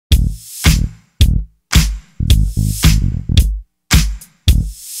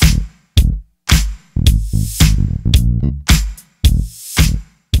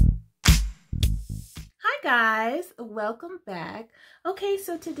guys, welcome back. Okay,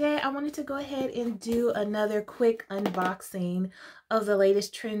 so today I wanted to go ahead and do another quick unboxing of the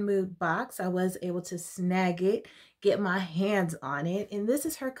latest TRENDMOOD box. I was able to snag it, get my hands on it, and this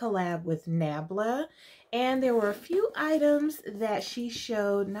is her collab with NABLA. And there were a few items that she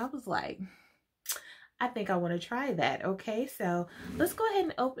showed and I was like, I think I want to try that. Okay, so let's go ahead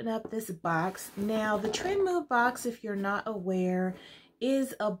and open up this box. Now, the TRENDMOOD box, if you're not aware,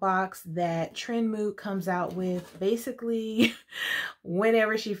 is a box that TRENDMOOD comes out with basically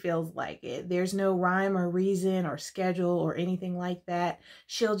whenever she feels like it. There's no rhyme or reason or schedule or anything like that.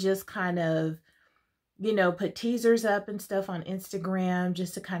 She'll just kind of, you know, put teasers up and stuff on Instagram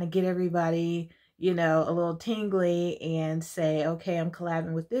just to kind of get everybody, you know, a little tingly and say, okay, I'm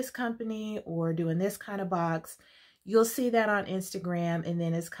collabing with this company or doing this kind of box. You'll see that on Instagram, and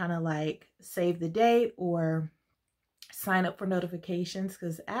then it's kind of like save the date or sign up for notifications,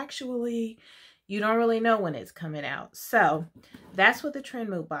 because actually you don't really know when it's coming out. So that's what the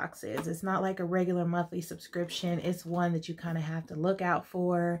TRENDMOOD box is. It's not like a regular monthly subscription. It's one that you kind of have to look out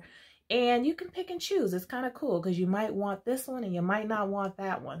for, and you can pick and choose. It's kind of cool because you might want this one and you might not want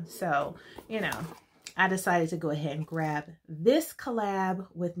that one. So, you know, I decided to go ahead and grab this collab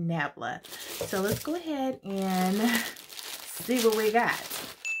with NABLA. So let's go ahead and see what we got.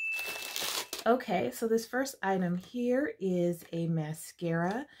 Okay, so this first item here is a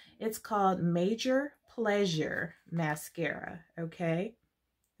mascara. It's called Major Pleasure Mascara, okay?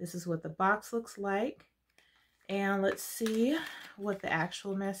 This is what the box looks like. And let's see what the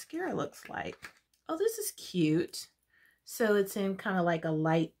actual mascara looks like. Oh, this is cute. So it's in kind of like a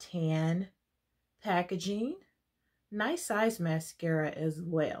light tan packaging. Nice size mascara as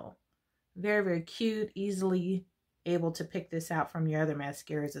well. Very, very cute, easily able to pick this out from your other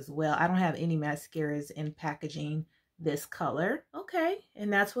mascaras as well. I don't have any mascaras in packaging this color. Okay,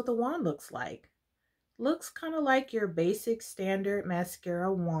 and that's what the wand looks like. Looks kind of like your basic standard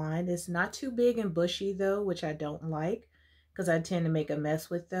mascara wand. It's not too big and bushy though, which I don't like because I tend to make a mess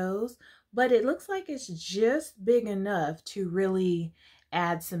with those. But it looks like it's just big enough to really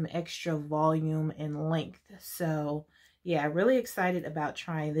add some extra volume and length. So yeah, really excited about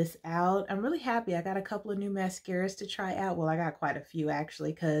trying this out. I'm really happy. I got a couple of new mascaras to try out. Well, I got quite a few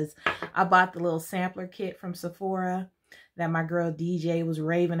actually, because I bought the little sampler kit from Sephora that my girl DJ was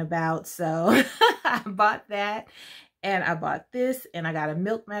raving about. So I bought that, and I bought this, and I got a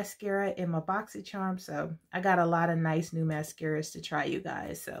Milk mascara in my BoxyCharm. So I got a lot of nice new mascaras to try, you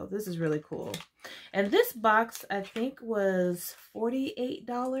guys. So this is really cool. And this box, I think, was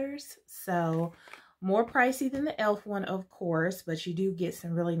 $48. So more pricey than the e.l.f. one, of course, but you do get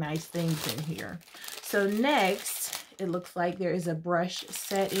some really nice things in here. So next, it looks like there is a brush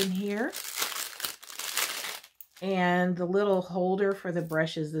set in here. And the little holder for the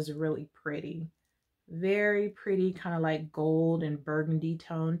brushes is really pretty. Very pretty, kind of like gold and burgundy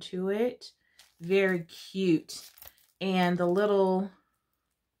tone to it. Very cute. And the little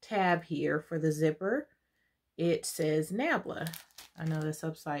tab here for the zipper, it says NABLA. I know that's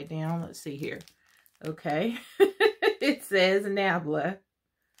upside down. Let's see here. Okay, it says NABLA.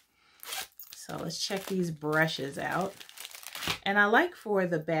 So let's check these brushes out. And I like for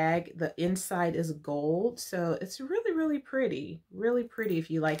the bag, the inside is gold. So it's really, really pretty. Really pretty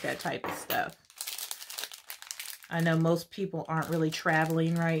if you like that type of stuff. I know most people aren't really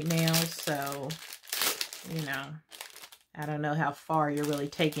traveling right now. So, you know, I don't know how far you're really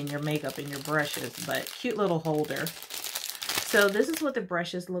taking your makeup and your brushes. But cute little holder. So this is what the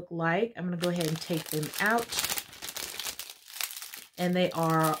brushes look like. I'm going to go ahead and take them out. And they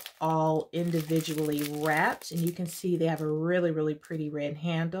are all individually wrapped. And you can see they have a really, really pretty red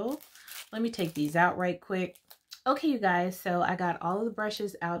handle. Let me take these out right quick. Okay, you guys, so I got all of the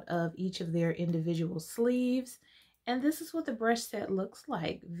brushes out of each of their individual sleeves. And this is what the brush set looks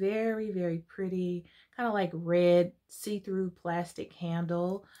like. Very, very pretty. Kind of like red see-through plastic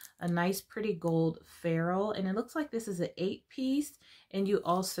handle. A nice pretty gold ferrule. And it looks like this is an 8-piece. And you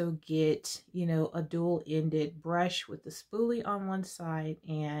also get, you know, a dual-ended brush with the spoolie on one side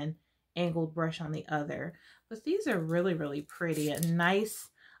and angled brush on the other. But these are really, really pretty. A nice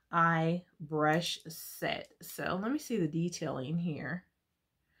eye brush set. So let me see the detailing here.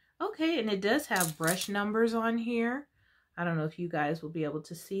 Okay, and it does have brush numbers on here. I don't know if you guys will be able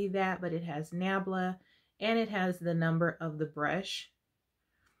to see that, but it has NABLA and it has the number of the brush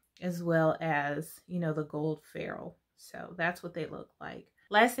as well as, you know, the gold ferrule. So that's what they look like.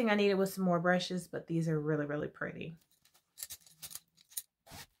 Last thing I needed was some more brushes, but these are really, really pretty.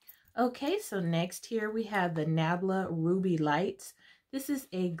 Okay, so next here we have the NABLA Ruby Lights. This is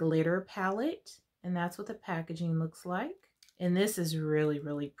a glitter palette, and that's what the packaging looks like. And this is really,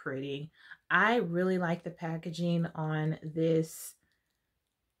 really pretty. I really like the packaging on this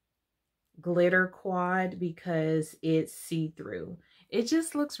glitter quad because it's see-through. It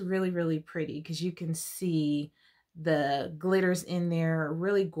just looks really, really pretty because you can see the glitters in there,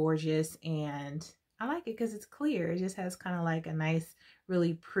 really gorgeous, and I like it because it's clear. It just has kind of like a nice,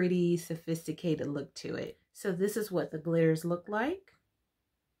 really pretty, sophisticated look to it. So this is what the glitters look like.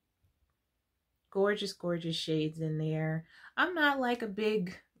 Gorgeous, gorgeous shades in there. I'm not like a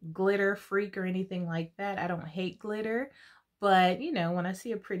big glitter freak or anything like that. I don't hate glitter, but you know, when I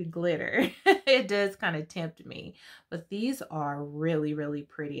see a pretty glitter, it does kind of tempt me. But these are really, really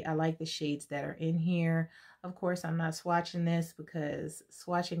pretty. I like the shades that are in here. Of course, I'm not swatching this because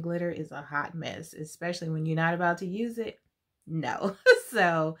swatching glitter is a hot mess, especially when you're not about to use it. No.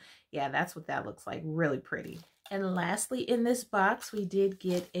 So yeah, that's what that looks like. Really pretty. And lastly, in this box, we did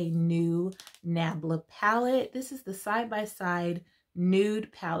get a new NABLA palette. This is the side-by-side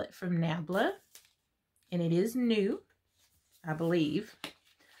nude palette from NABLA. And it is new, I believe.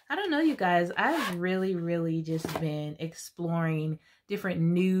 I don't know, you guys. I've really just been exploring different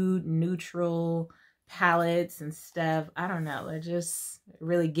nude, neutral palettes and stuff. I don't know. They're just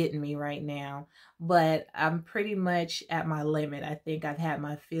really getting me right now. But I'm pretty much at my limit. I think I've had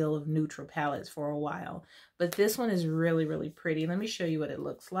my fill of neutral palettes for a while. But this one is really, really pretty. Let me show you what it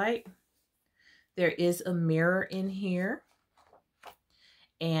looks like. There is a mirror in here.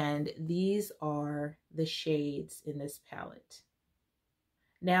 And these are the shades in this palette.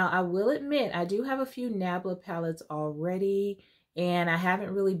 Now, I will admit, I do have a few NABLA palettes already, and I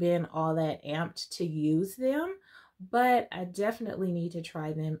haven't really been all that amped to use them, but I definitely need to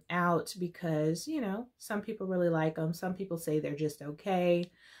try them out because, you know, some people really like them. Some people say they're just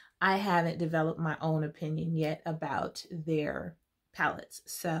okay. I haven't developed my own opinion yet about their palettes.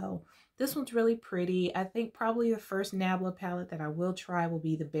 So this one's really pretty. I think probably the first NABLA palette that I will try will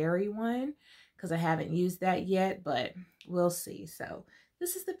be the berry one because I haven't used that yet, but we'll see. So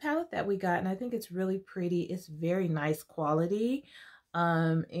this is the palette that we got, and I think it's really pretty. It's very nice quality,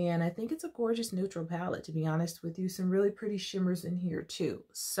 and I think it's a gorgeous neutral palette, to be honest with you. Some really pretty shimmers in here too.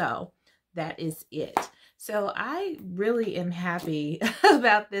 So that is it. So I really am happy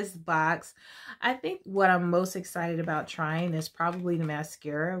about this box. I think what I'm most excited about trying is probably the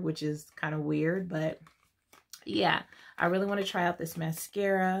mascara, which is kind of weird, but yeah, I really want to try out this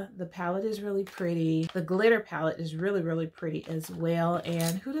mascara. The palette is really pretty. The glitter palette is really, really pretty as well.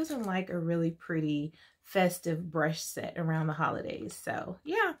 And who doesn't like a really pretty festive brush set around the holidays? So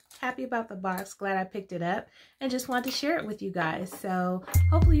yeah, happy about the box. Glad I picked it up and just wanted to share it with you guys. So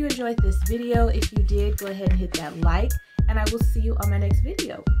hopefully you enjoyed this video. If you did, go ahead and hit that like, and I will see you on my next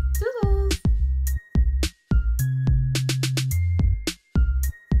video. Toodles!